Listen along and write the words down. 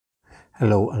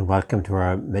Hello and welcome to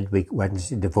our midweek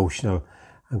Wednesday devotional.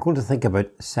 I'm going to think about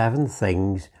 7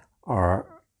 things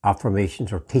or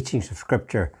affirmations or teachings of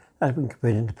Scripture that we can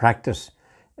put into practice.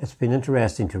 It's been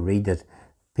interesting to read that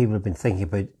people have been thinking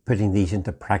about putting these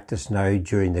into practice now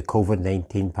during the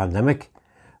COVID-19 pandemic.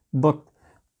 But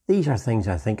these are things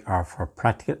I think are for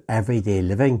practical everyday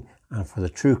living and for the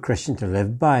true Christian to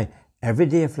live by every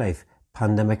day of life,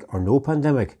 pandemic or no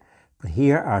pandemic. But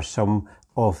here are some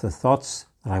of the thoughts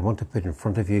that I want to put in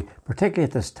front of you, particularly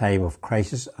at this time of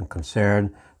crisis and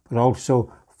concern, but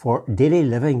also for daily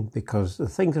living, because the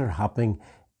things that are happening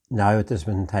now at this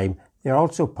moment in time, they're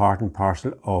also part and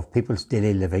parcel of people's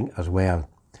daily living as well.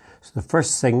 So the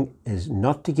first thing is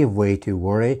not to give way to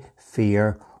worry,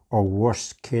 fear, or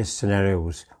worst case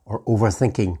scenarios or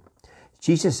overthinking.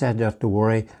 Jesus said not to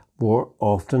worry more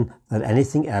often than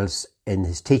anything else in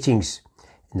his teachings.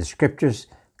 In the scriptures,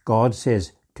 God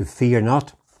says to fear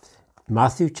not.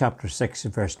 Matthew chapter 6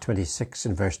 verse 26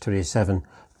 and verse 27.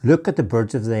 Look at the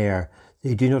birds of the air.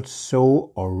 They do not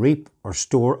sow or reap or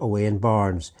store away in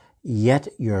barns, yet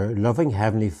your loving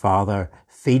heavenly Father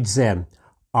feeds them.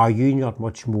 Are you not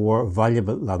much more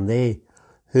valuable than they?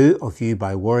 Who of you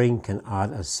by worrying can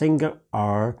add a single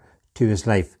hour to his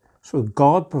life? So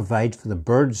God provides for the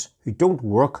birds who don't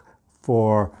work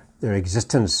for their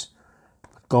existence.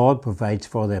 God provides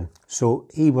for them. So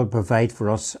he will provide for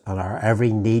us and our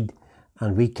every need.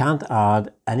 And we can't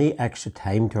add any extra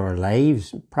time to our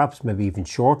lives, perhaps maybe even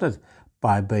shorten it,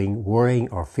 by being worrying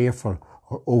or fearful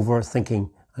or overthinking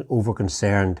and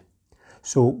over-concerned.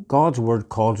 So God's word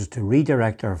calls us to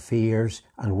redirect our fears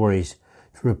and worries,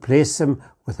 to replace them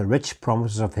with the rich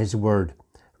promises of his word.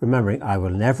 Remembering, I will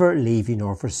never leave you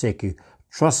nor forsake you.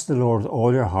 Trust the Lord with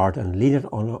all your heart and lean it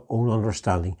on your own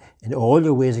understanding. In all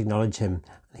your ways acknowledge him,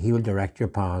 and he will direct your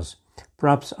paths.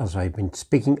 Perhaps as I've been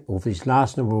speaking over these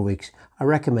last number of weeks, I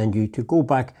recommend you to go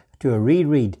back to a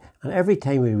reread, and every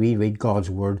time we reread God's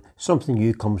word, something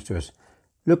new comes to us.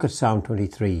 Look at Psalm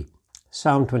 23,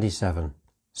 Psalm 27,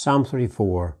 Psalm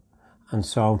 34 and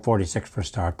Psalm 46 for a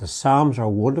start. The Psalms are a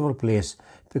wonderful place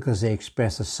because they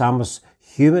express the psalmist's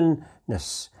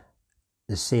humanness,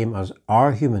 the same as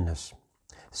our humanness.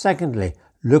 Secondly,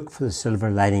 look for the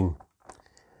silver lining.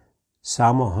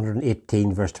 Psalm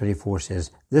 118 verse 24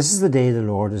 says, This is the day the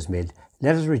Lord has made.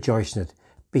 Let us rejoice in it.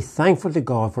 Be thankful to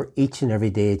God for each and every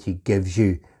day that he gives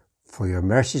you, for your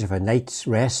mercies of a night's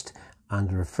rest and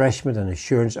the refreshment and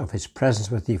assurance of his presence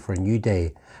with you for a new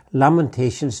day.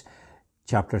 Lamentations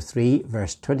chapter 3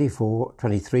 verse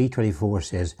 23-24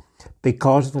 says,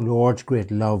 Because of the Lord's great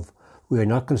love, we are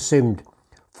not consumed,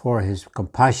 for his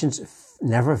compassions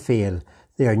never fail.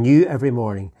 They are new every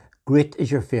morning. Great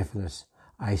is your faithfulness.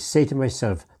 I say to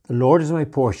myself, the Lord is my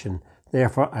portion,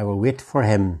 therefore I will wait for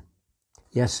him.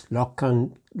 Yes,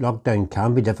 lockdown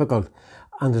can be difficult,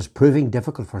 and is proving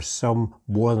difficult for some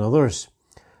more than others.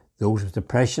 Those with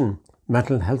depression,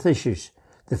 mental health issues,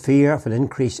 the fear of an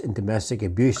increase in domestic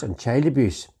abuse and child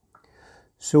abuse.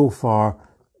 So far,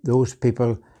 those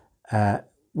people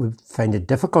would find it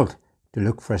difficult to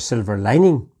look for a silver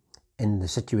lining in the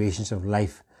situations of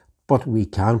life, but we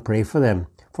can pray for them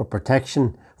for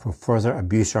protection from further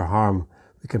abuse or harm.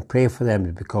 We can pray for them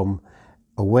to become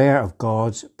aware of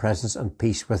God's presence and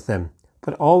peace with them.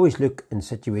 But always look in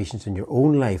situations in your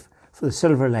own life for the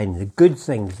silver lining, the good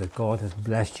things that God has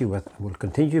blessed you with and will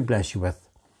continue to bless you with.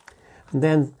 And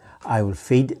then I will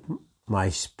feed my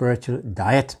spiritual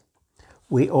diet.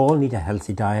 We all need a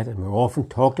healthy diet, and we're often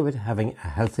talked about having a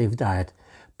healthy diet.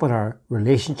 But our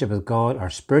relationship with God,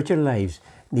 our spiritual lives,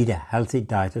 need a healthy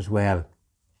diet as well.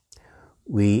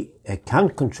 We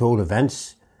can't control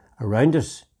events around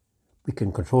us. We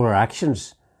can control our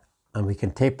actions, and we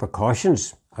can take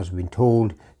precautions, as we've been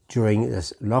told during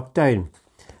this lockdown.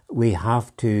 We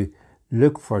have to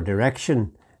look for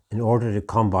direction in order to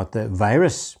combat the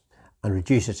virus and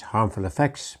reduce its harmful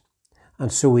effects.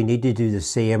 And so we need to do the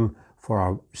same for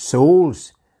our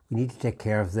souls. We need to take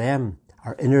care of them,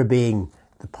 our inner being,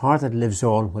 the part that lives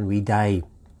on when we die.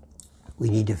 We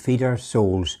need to feed our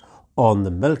souls on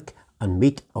the milk and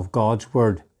meat of God's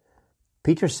word.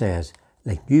 Peter says,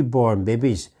 like newborn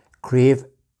babies, crave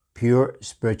pure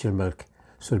spiritual milk,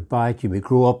 so that by it you may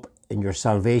grow up in your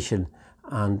salvation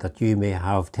and that you may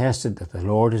have tested that the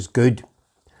Lord is good.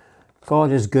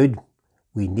 God is good.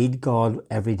 We need God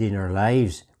every day in our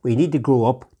lives. We need to grow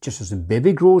up just as a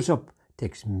baby grows up,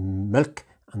 takes milk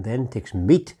and then takes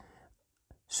meat.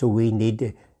 So we need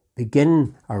to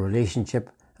begin our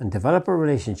relationship and develop a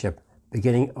relationship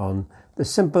beginning on the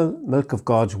simple milk of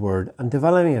God's word and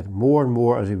developing it more and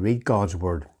more as we read God's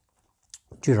word.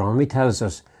 Deuteronomy tells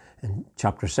us in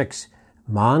chapter 6,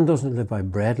 man doesn't live by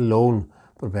bread alone,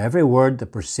 but by every word that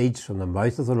proceeds from the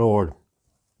mouth of the Lord.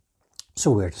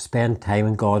 So we are to spend time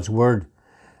in God's Word.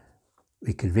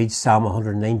 We could read Psalm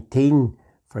 119,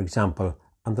 for example,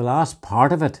 and the last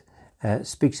part of it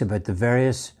speaks about the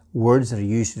various words that are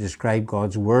used to describe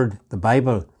God's Word, the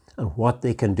Bible, and what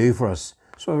they can do for us.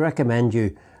 So I recommend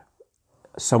you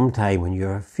sometime when you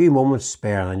have a few moments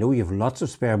spare, and I know you have lots of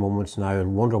spare moments now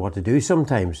and wonder what to do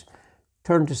sometimes,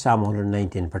 turn to Psalm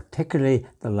 119, particularly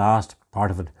the last part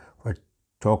of it, where it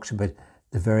talks about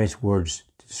the various words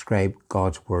to describe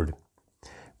God's Word.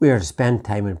 We are to spend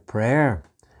time in prayer.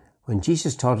 When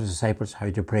Jesus taught his disciples how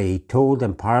to pray, he told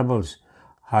them parables,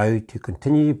 how to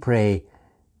continue to pray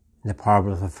in the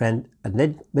parable of a friend at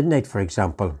midnight, for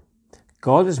example.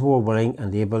 God is more willing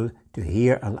and able to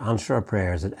hear and answer our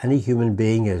prayers than any human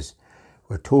being is.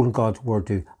 We're told in God's Word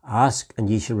to ask and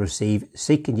ye shall receive,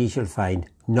 seek and ye shall find,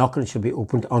 knock and it shall be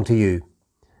opened unto you.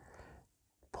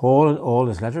 Paul in all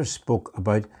his letters spoke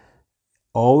about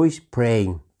always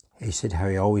praying. He said how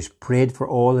he always prayed for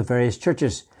all the various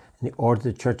churches, and he ordered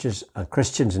the churches and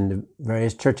Christians in the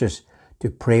various churches to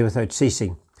pray without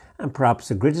ceasing. And perhaps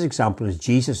the greatest example is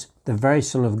Jesus, the very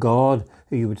Son of God,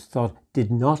 who you would have thought did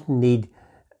not need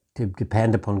to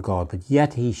depend upon God, but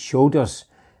yet he showed us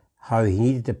how he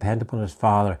needed to depend upon his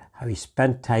Father, how he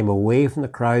spent time away from the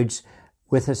crowds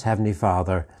with his Heavenly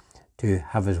Father to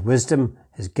have his wisdom,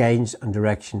 his guidance and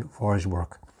direction for his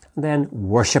work. And then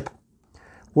worship.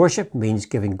 Worship means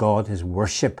giving God his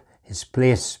worship, his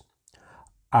place,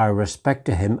 our respect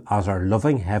to him as our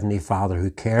loving Heavenly Father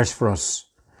who cares for us.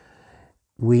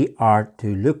 We are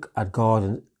to look at God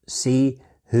and see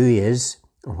who he is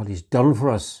and what he's done for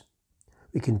us.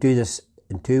 We can do this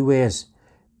in two ways: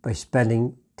 by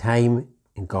spending time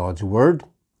in God's Word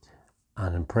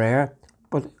and in prayer,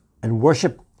 but in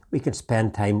worship we can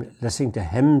spend time listening to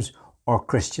hymns or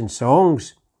Christian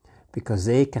songs, because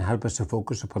they can help us to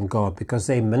focus upon God, because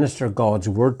they minister God's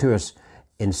Word to us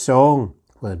in song,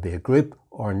 whether it be a group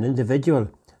or an individual.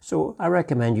 So I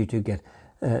recommend you to get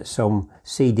some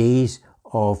CDs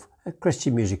of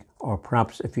Christian music, or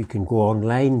perhaps if you can go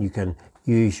online, you can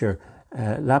use your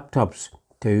laptops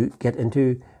to get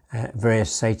into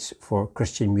various sites for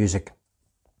Christian music.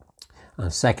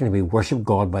 And secondly, we worship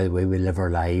God by the way we live our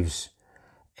lives.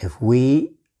 If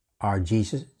we are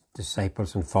Jesus'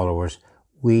 disciples and followers,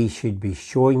 we should be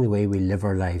showing the way we live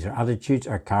our lives, our attitudes,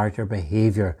 our character,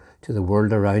 behaviour to the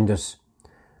world around us.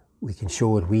 We can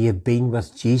show that we have been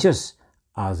with Jesus,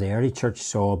 as the early church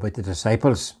saw about the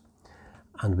disciples,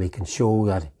 and we can show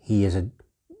that he is a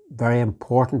very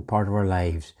important part of our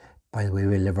lives by the way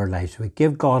we live our lives. So we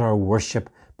give God our worship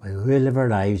by the way we live our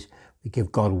lives. We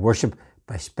give God worship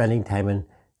by spending time in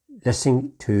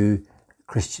listening to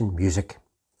Christian music.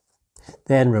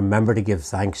 Then remember to give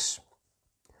thanks.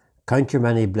 Count your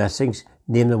many blessings,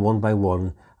 name them one by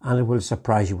one, and it will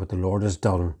surprise you what the Lord has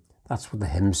done. That's what the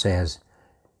hymn says.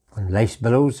 When life's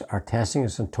billows are testing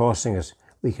us and tossing us,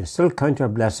 we can still count our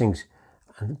blessings,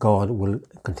 and God will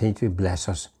continue to bless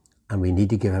us, and we need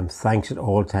to give him thanks at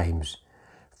all times.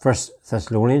 1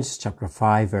 Thessalonians chapter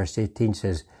 5 verse 18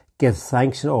 says, give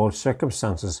thanks in all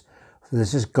circumstances, for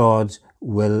this is God's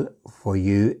will for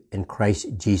you in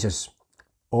Christ Jesus.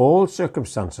 All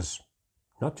circumstances,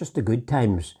 not just the good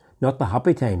times, not the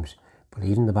happy times, but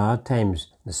even the bad times,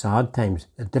 the sad times,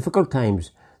 the difficult times,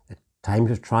 the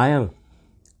times of trial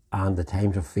and the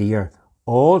times of fear,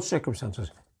 all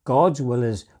circumstances. God's will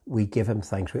is we give him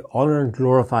thanks. We honour and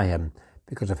glorify him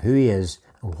because of who he is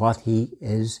and what he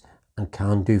is and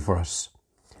can do for us.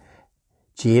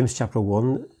 James chapter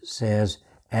 1 says,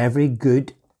 every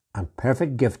good and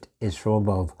perfect gift is from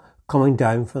above, coming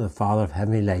down from the Father of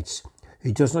heavenly lights,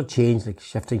 who does not change like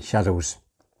shifting shadows.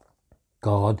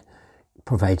 God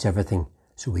provides everything,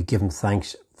 so we give him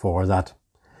thanks for that.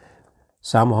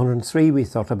 Psalm 103 we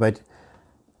thought about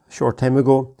a short time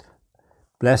ago.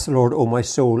 Bless the Lord, O my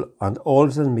soul, and all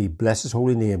that is in me. Bless his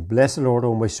holy name. Bless the Lord,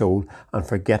 O my soul, and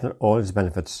forget not all his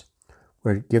benefits.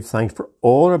 We give thanks for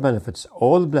all our benefits,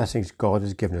 all the blessings God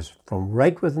has given us, from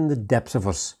right within the depths of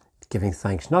us, giving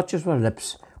thanks, not just with our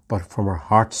lips, but from our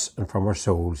hearts and from our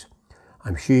souls.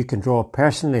 I'm sure you can draw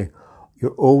personally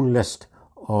your own list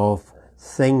of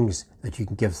things that you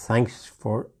can give thanks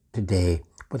for today,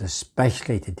 but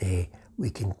especially today,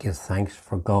 we can give thanks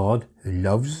for God who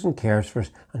loves us and cares for us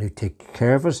and who takes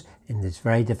care of us in these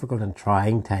very difficult and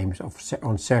trying times of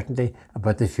uncertainty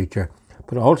about the future,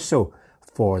 but also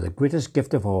for the greatest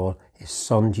gift of all, his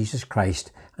Son Jesus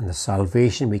Christ, and the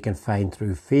salvation we can find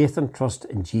through faith and trust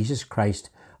in Jesus Christ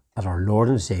as our Lord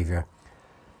and Saviour.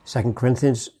 2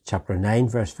 Corinthians chapter 9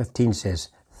 verse 15 says,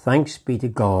 thanks be to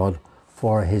God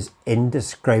for his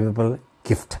indescribable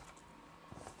gift.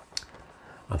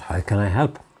 And how can I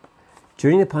help?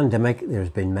 During the pandemic, there has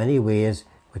been many ways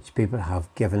which people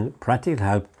have given practical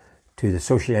help to the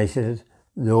socially isolated,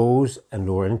 those in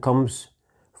lower incomes,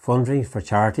 fundraising for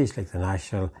charities like the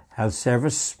National Health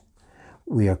Service.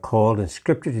 We are called in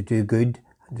Scripture to do good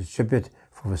and distribute,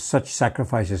 for with such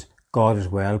sacrifices God is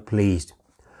well pleased.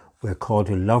 We are called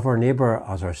to love our neighbour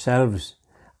as ourselves,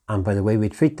 and by the way we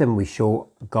treat them, we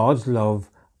show God's love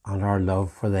and our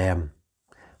love for them.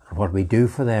 And what we do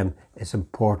for them is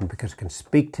important because it can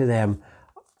speak to them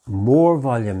more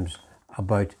volumes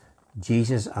about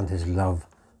Jesus and his love.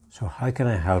 So how can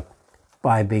I help?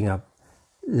 By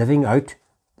living out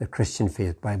the Christian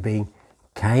faith, by being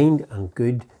kind and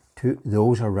good to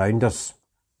those around us,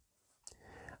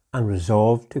 and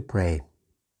resolve to pray.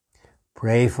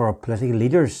 Pray for our political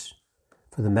leaders,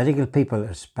 for the medical people,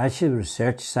 especially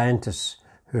research scientists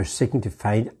who are seeking to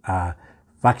find a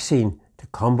vaccine to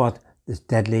combat this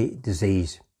deadly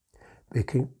disease. We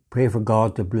can pray for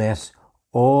God to bless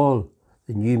all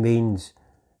the new means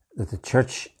that the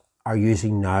church are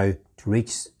using now to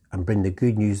reach and bring the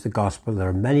good news of the gospel. There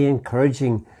are many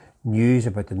encouraging news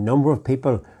about the number of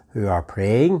people who are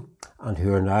praying and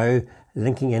who are now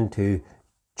linking into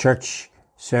church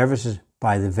services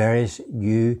by the various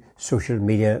new social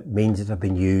media means that have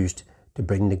been used to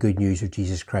bring the good news of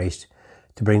Jesus Christ,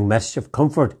 to bring message of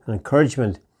comfort and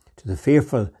encouragement to the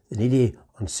fearful, the needy,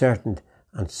 uncertain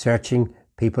and searching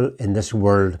people in this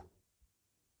world.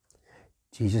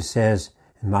 Jesus says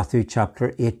in Matthew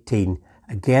chapter 18,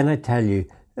 "Again I tell you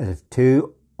that if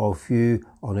two of you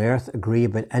on earth agree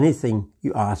about anything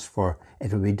you ask for,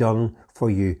 it will be done for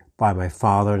you by my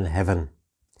Father in heaven."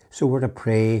 So we're to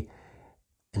pray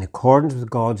in accordance with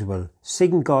God's will,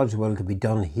 seeking God's will to be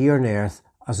done here on earth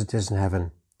as it is in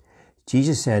heaven.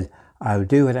 Jesus said, "I will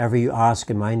do whatever you ask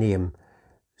in my name,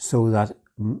 so that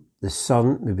the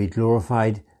Son may be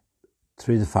glorified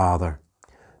through the Father."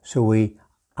 So we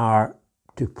are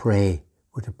to pray.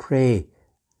 We're to pray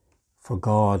for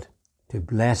God to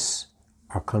bless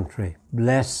our country,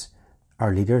 bless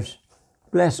our leaders,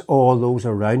 bless all those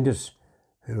around us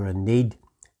who are in need,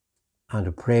 and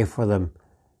to pray for them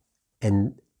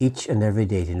in each and every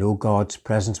day, to know God's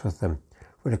presence with them.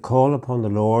 We're to call upon the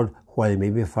Lord while he may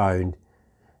be found,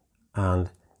 and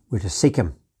we're to seek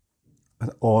him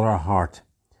with all our heart.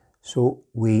 So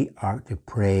we are to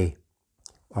pray.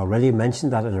 I already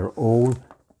mentioned that in our own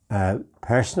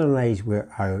personal lives, we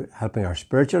are helping our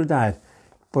spiritual diet,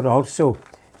 but also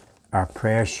our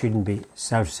prayers shouldn't be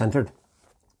self-centered.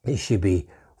 They should be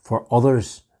for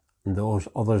others and those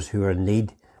others who are in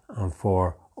need, and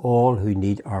for all who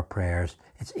need our prayers.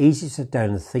 It's easy to sit down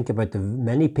and think about the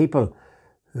many people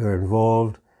who are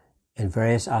involved in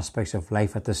various aspects of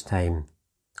life at this time,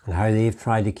 and how they've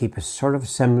tried to keep a sort of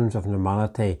semblance of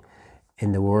normality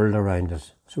in the world around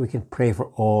us. So we can pray for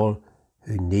all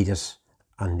who need us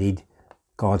and need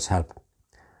God's help.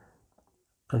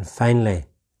 And finally,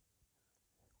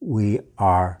 we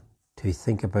are to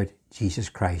think about Jesus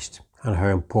Christ and how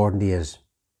important he is.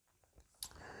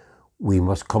 We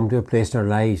must come to a place in our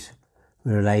lives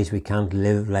where we realise we can't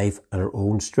live life at our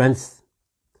own strength,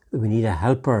 that we need a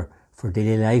helper for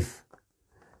daily life.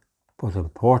 But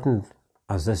important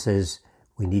as this is,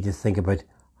 we need to think about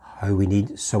how we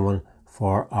need someone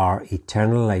for our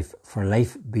eternal life, for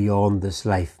life beyond this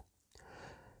life.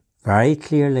 Very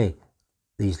clearly,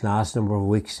 these last number of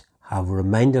weeks have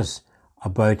reminded us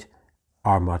about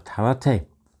our mortality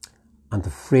and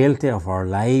the frailty of our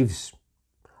lives,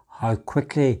 how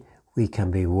quickly we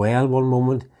can be well one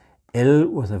moment, ill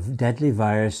with a deadly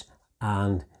virus,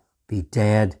 and be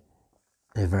dead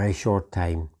in a very short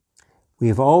time. We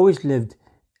have always lived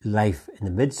life. In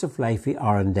the midst of life we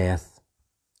are in death,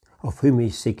 of whom we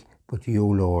seek but you, O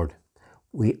Lord.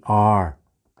 We are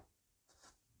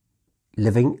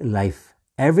living life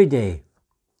every day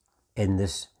in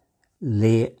this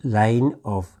line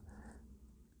of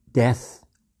death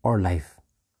or life.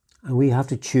 And we have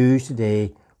to choose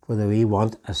today whether we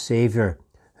want a Saviour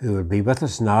who will be with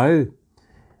us now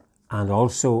and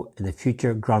also in the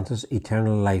future grant us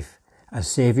eternal life. A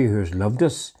Saviour who has loved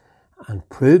us and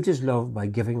proved his love by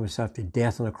giving himself to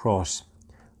death on a cross.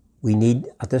 We need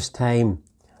at this time,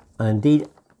 and indeed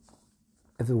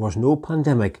if there was no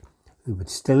pandemic, we would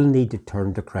still need to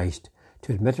turn to Christ,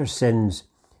 to admit our sins,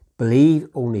 believe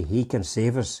only he can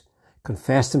save us,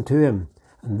 confess them to him,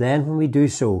 and then when we do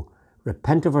so,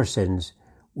 repent of our sins,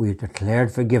 we are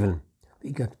declared forgiven.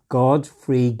 We get God's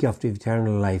free gift of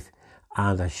eternal life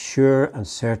and a sure and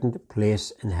certain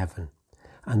place in heaven.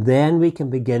 And then we can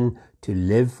begin to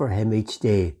live for him each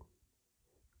day,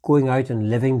 going out and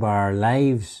living by our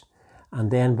lives and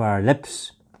then by our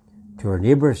lips to our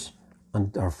neighbours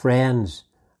and our friends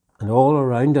and all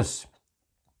around us,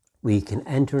 we can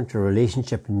enter into a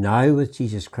relationship now with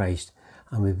Jesus Christ,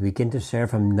 and we begin to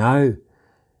serve him now.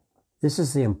 This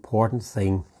is the important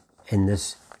thing in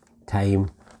this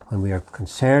time when we are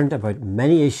concerned about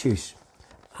many issues,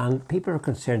 and people are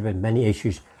concerned about many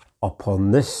issues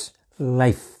upon this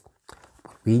life.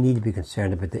 But we need to be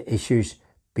concerned about the issues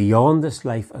beyond this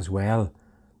life as well,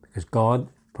 because God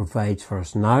provides for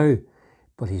us now,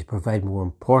 but he's provided more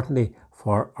importantly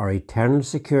for our eternal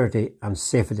security and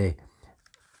safety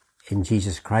in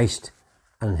Jesus Christ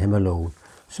and him alone.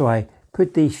 So I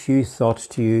put these few thoughts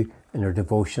to you in our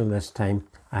devotional this time.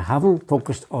 I haven't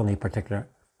focused on a particular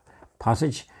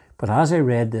passage, but as I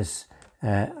read this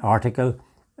article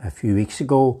a few weeks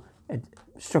ago, it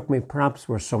struck me perhaps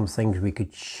were some things we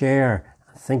could share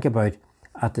and think about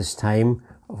at this time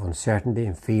of uncertainty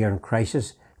and fear and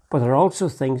crisis. But there are also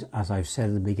things, as I've said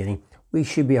at the beginning, we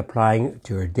should be applying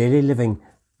to our daily living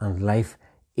and life,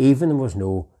 even if there was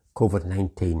no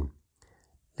COVID-19.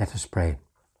 Let us pray.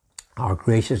 Our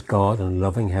gracious God and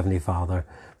loving Heavenly Father,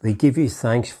 we give you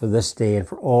thanks for this day and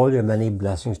for all your many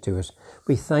blessings to us.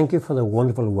 We thank you for the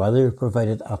wonderful weather you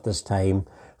provided at this time,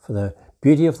 for the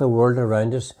beauty of the world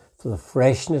around us, for the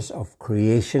freshness of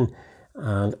creation,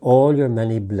 and all your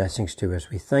many blessings to us.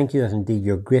 We thank you that indeed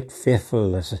your great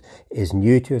faithfulness is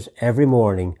new to us every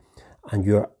morning, and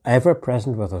you're ever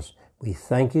present with us. We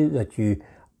thank you that you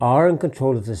are in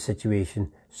control of the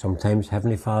situation. Sometimes,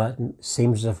 Heavenly Father, it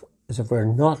seems as if you're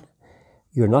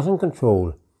not in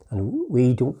control, and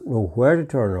we don't know where to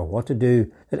turn or what to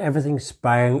do, that everything's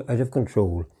spiraling out of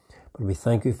control. But we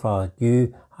thank you, Father,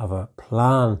 you have a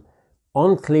plan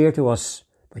unclear to us,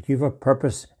 but you have a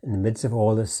purpose in the midst of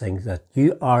all these things, that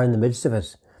you are in the midst of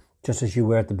us, just as you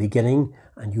were at the beginning,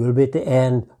 and you will be at the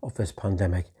end of this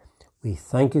pandemic. We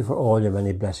thank you for all your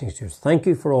many blessings to us. Thank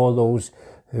you for all those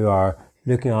who are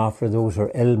looking after those who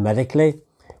are ill medically.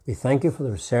 We thank you for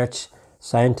the research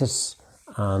scientists,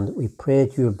 and we pray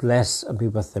that you will bless and be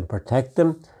with them, protect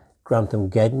them, grant them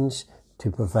guidance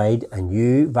to provide a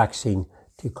new vaccine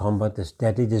to combat this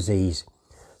deadly disease.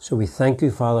 So we thank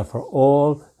you, Father, for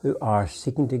all who are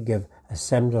seeking to give a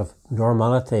semblance of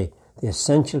normality, the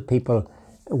essential people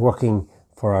working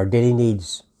for our daily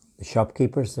needs, the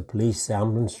shopkeepers, the police, the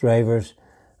ambulance drivers,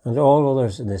 and all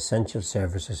others in the essential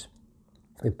services.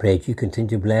 We pray that you continue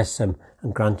to bless them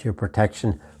and grant your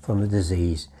protection from the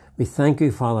disease. We thank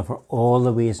you, Father, for all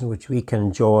the ways in which we can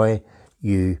enjoy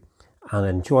you and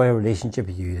enjoy a relationship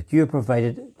with you that you have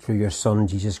provided through your Son,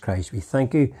 Jesus Christ. We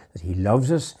thank you that he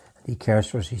loves us, that he cares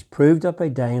for us. He's proved that by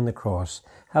dying on the cross.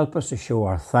 Help us to show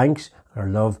our thanks and our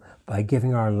love by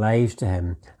giving our lives to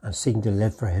him and seeking to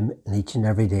live for him in each and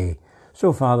every day.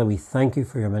 So, Father, we thank you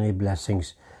for your many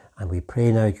blessings, and we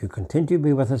pray now that you continue to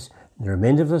be with us in the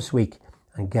remainder of this week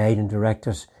and guide and direct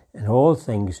us in all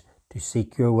things to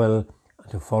seek your will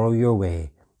and to follow your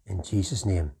way. In Jesus'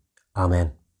 name,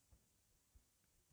 amen.